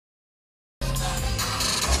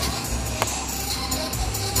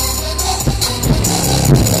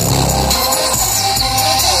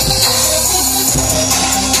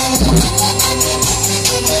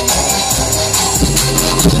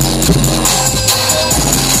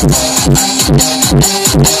Now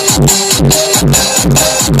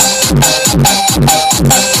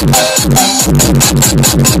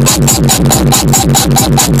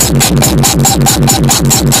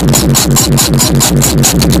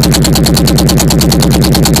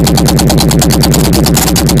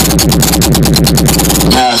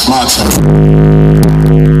it's my turn.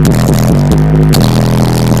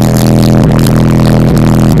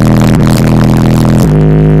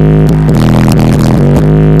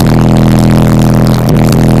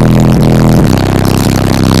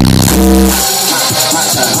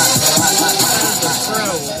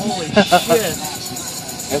 Shit.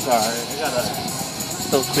 It's alright. I gotta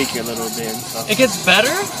still tweak it a little bit. So. It gets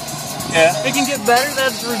better? Yeah. It can get better?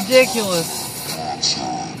 That's ridiculous.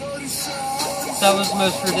 That was the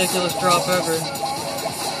most ridiculous drop ever.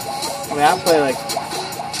 I mean, I play like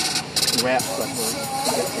rap stuff.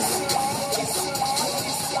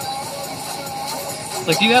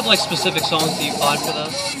 Like, do you have like specific songs that you find for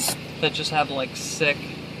this? That just have like sick...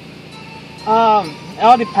 It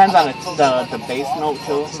all depends on the bass note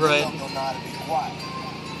too. Right.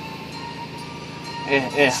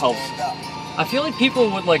 It helps. I feel like people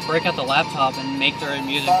would like break out the laptop and make their own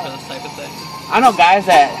music for this type of thing. I know guys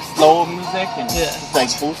that slow music and Yeah. just like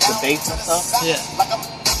boost the bass and stuff. Yeah.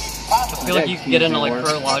 I feel like you can get into like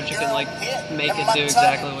Pro Logic and like make it do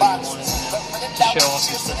exactly what you want it, you know, to show off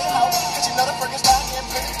your system.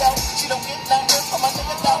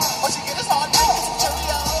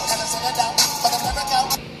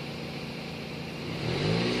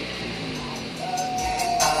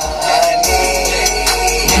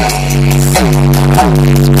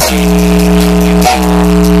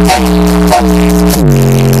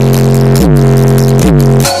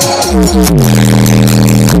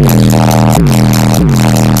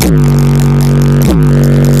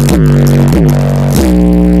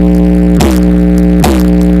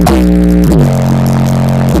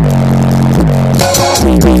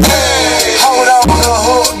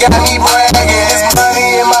 Got me bragging, this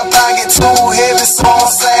money in my pocket too heavy, so I'm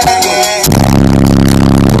sagging.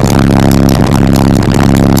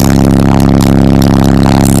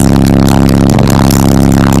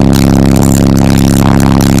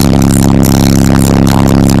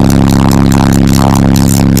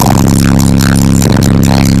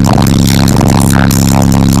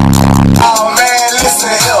 Oh man, listen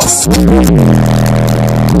here.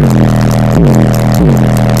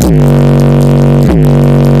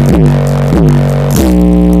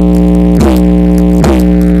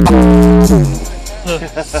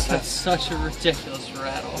 That's such a ridiculous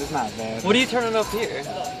rattle. It's not bad. What are you turning up here?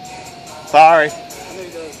 Sorry.